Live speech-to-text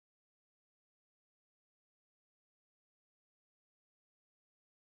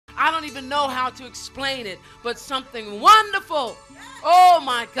I don't even know how to explain it, but something wonderful. Oh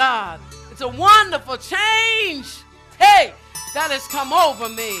my God. It's a wonderful change. Hey, that has come over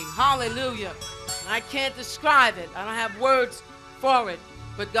me. Hallelujah. I can't describe it. I don't have words for it.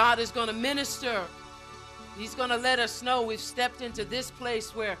 But God is going to minister. He's going to let us know we've stepped into this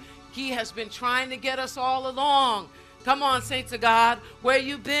place where he has been trying to get us all along. Come on, saints of God. Where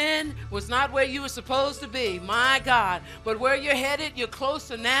you've been was not where you were supposed to be. My God. But where you're headed, you're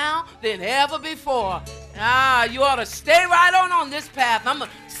closer now than ever before. You ought to stay right on this path. I'm going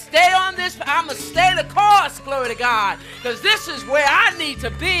to stay on this. I'm going to stay the course, glory to God. Because this is where I need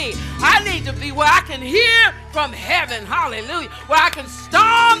to be. I need to be where I can hear from heaven. Hallelujah. Where I can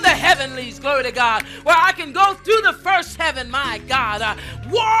storm the heavenlies, glory to God. Where I can go through the first heaven, my God.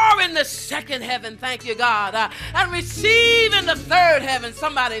 War in the second heaven, thank you, God. And receive in the third heaven.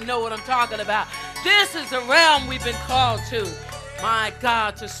 Somebody know what I'm talking about. This is the realm we've been called to. My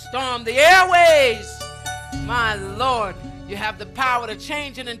God, to storm the airways. My Lord, you have the power to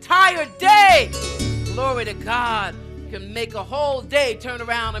change an entire day. Glory to God. You can make a whole day turn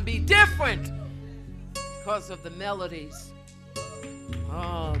around and be different because of the melodies.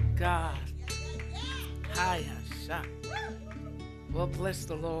 Oh, God. Hiya, shah. Well, bless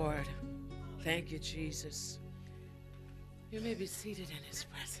the Lord. Thank you, Jesus. You may be seated in his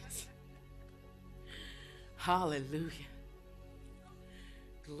presence. Hallelujah.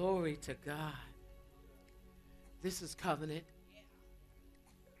 Glory to God. This is covenant.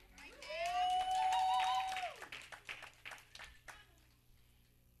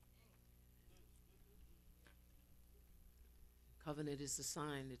 Covenant is a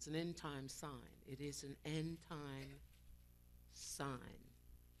sign. It's an end time sign. It is an end time sign.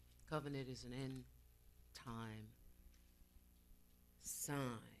 Covenant is an end time sign.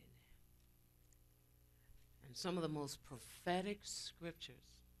 And some of the most prophetic scriptures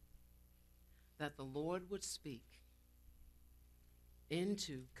that the Lord would speak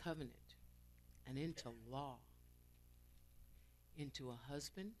into covenant and into law, into a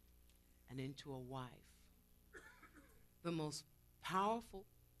husband and into a wife. The most powerful,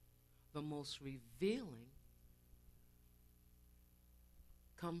 the most revealing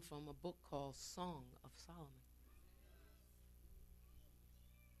come from a book called Song of Solomon.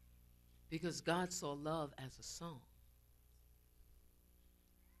 Because God saw love as a song.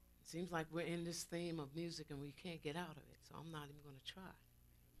 It seems like we're in this theme of music and we can't get out of it, so I'm not even going to try.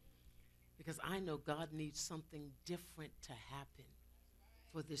 Because I know God needs something different to happen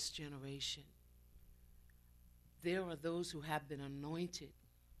for this generation. There are those who have been anointed,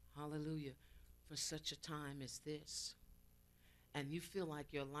 hallelujah, for such a time as this. And you feel like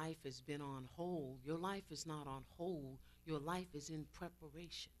your life has been on hold. Your life is not on hold. Your life is in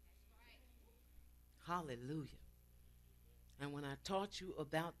preparation. Hallelujah. And when I taught you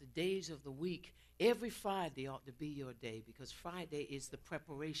about the days of the week, every Friday ought to be your day because Friday is the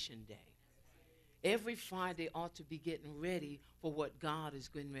preparation day. Every Friday ought to be getting ready for what God is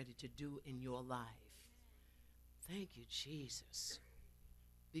getting ready to do in your life. Thank you, Jesus.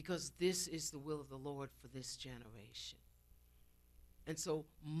 Because this is the will of the Lord for this generation. And so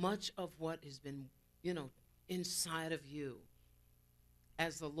much of what has been, inside of you,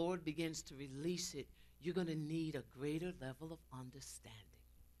 as the Lord begins to release it, you're going to need a greater level of understanding.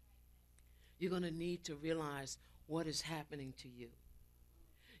 You're going to need to realize what is happening to you.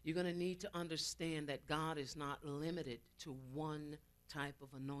 You're going to need to understand that God is not limited to one type of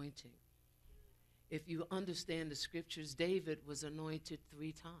anointing. If you understand the scriptures, David was anointed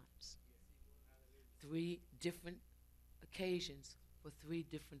 3 times. 3 different occasions for 3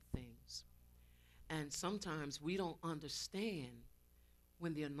 different things. And sometimes we don't understand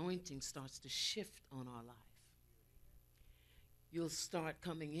when the anointing starts to shift on our life. You'll start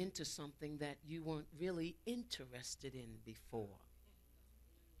coming into something that you weren't really interested in before.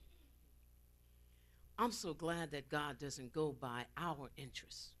 I'm so glad that God doesn't go by our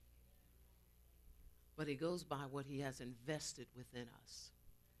interests, but he goes by what he has invested within us.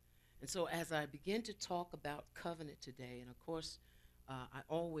 And so as I begin to talk about covenant today, and of course,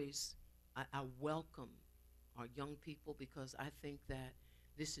 I welcome our young people because I think that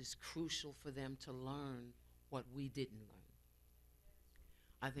this is crucial for them to learn what we didn't learn.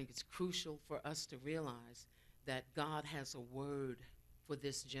 I think it's crucial for us to realize that God has a word for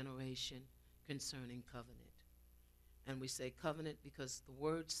this generation concerning covenant. And we say covenant because the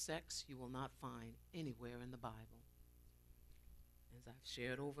word sex you will not find anywhere in the Bible. As I've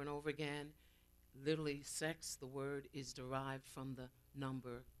shared over and over again, literally sex, the word is derived from the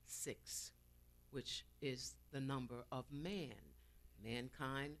number 6, which is the number of man.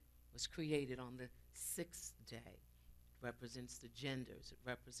 Mankind was created on the 6th day represents the genders, it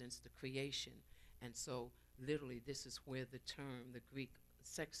represents the creation. And so, literally, this is where the term, the Greek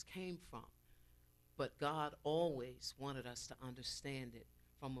sex, came from. But God always wanted us to understand it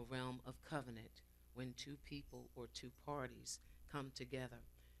from a realm of covenant when two people or two parties come together.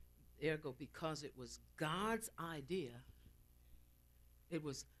 Ergo, because it was God's idea, it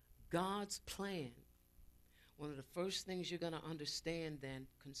was God's plan. One of the first things you're going to understand then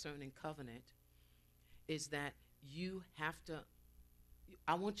concerning covenant is that you have to,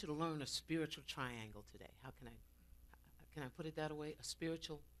 I want you to learn a spiritual triangle today. How can I put it that way? A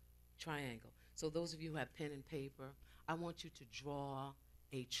spiritual triangle. So those of you who have pen and paper, I want you to draw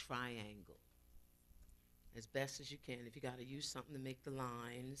a triangle as best as you can. If you got to use something to make the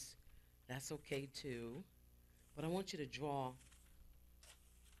lines, that's okay too. But I want you to draw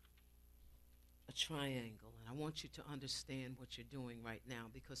a triangle, and I want you to understand what you're doing right now,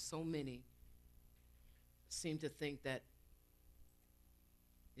 because so many seem to think that,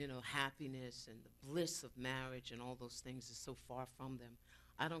 happiness and the bliss of marriage and all those things is so far from them.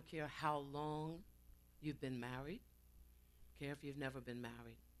 I don't care how long you've been married, care if you've never been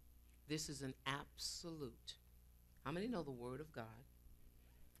married. This is an absolute. How many know the Word of God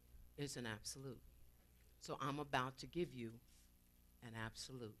is an absolute? So I'm about to give you an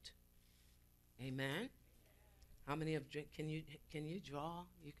absolute. Amen? How many of can you draw?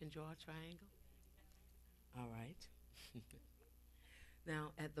 You can draw a triangle? All right.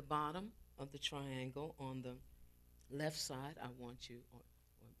 Now, at the bottom of the triangle on the left side, I want you, or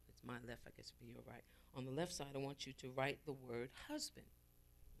it's my left, I guess it'd be your right. On the left side, I want you to write the word husband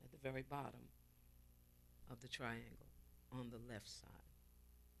at the very bottom of the triangle on the left side.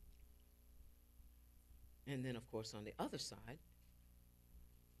 And then, of course, on the other side, I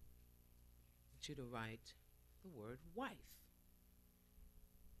want you to write the word wife.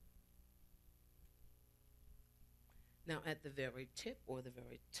 Now, at the very tip or the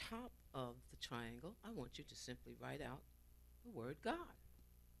very top of the triangle, I want you to simply write out the word God.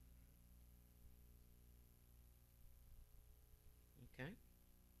 Okay?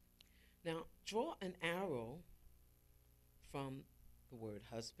 Now, draw an arrow from the word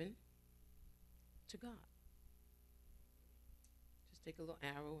husband to God. Just take a little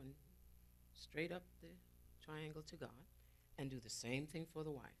arrow and straight up the triangle to God, and do the same thing for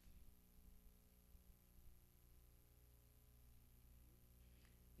the wife.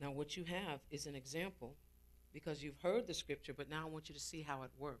 Now, what you have is an example, because you've heard the scripture, but now I want you to see how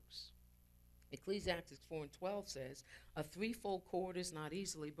it works. Ecclesiastes 4:12 says, a threefold cord is not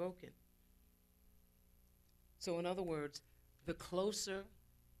easily broken. So in other words, the closer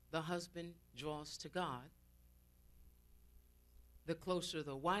the husband draws to God, the closer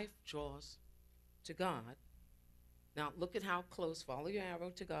the wife draws to God. Now, look at how close, follow your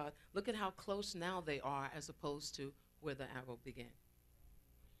arrow to God. Look at how close now they are as opposed to where the arrow began.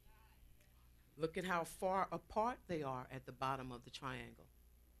 Look at how far apart they are at the bottom of the triangle.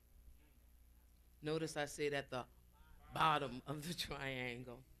 Notice I said at the bottom of the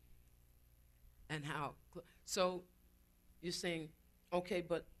triangle. And how, so you're saying, okay,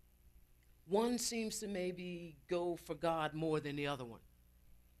 but one seems to maybe go for God more than the other one.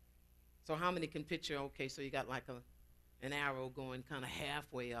 So how many can picture, okay, so you got like an arrow going kind of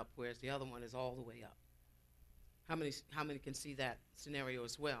halfway up, whereas the other one is all the way up? How many can see that scenario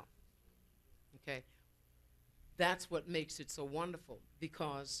as well? Okay, that's what makes it so wonderful,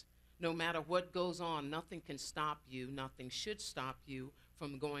 because no matter what goes on, nothing can stop you, nothing should stop you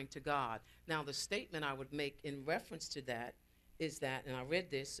from going to God. Now, the statement I would make in reference to that is that, and I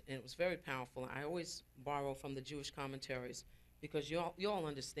read this, and it was very powerful. I always borrow from the Jewish commentaries, because you all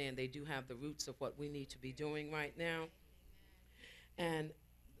understand they do have the roots of what we need to be doing right now. And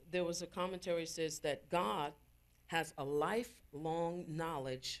there was a commentary that says that God has a lifelong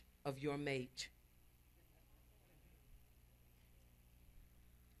knowledge of your mate.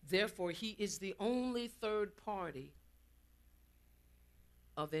 Therefore, he is the only third party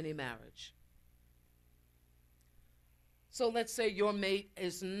of any marriage. So let's say your mate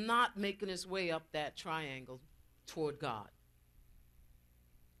is not making his way up that triangle toward God.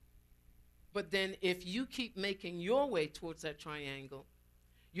 But then if you keep making your way towards that triangle,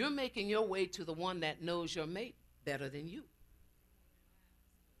 you're making your way to the one that knows your mate better than you.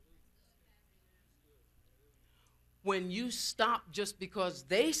 When you stop just because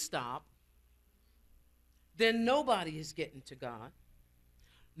they stop, then nobody is getting to God.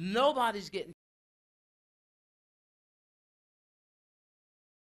 Nobody's getting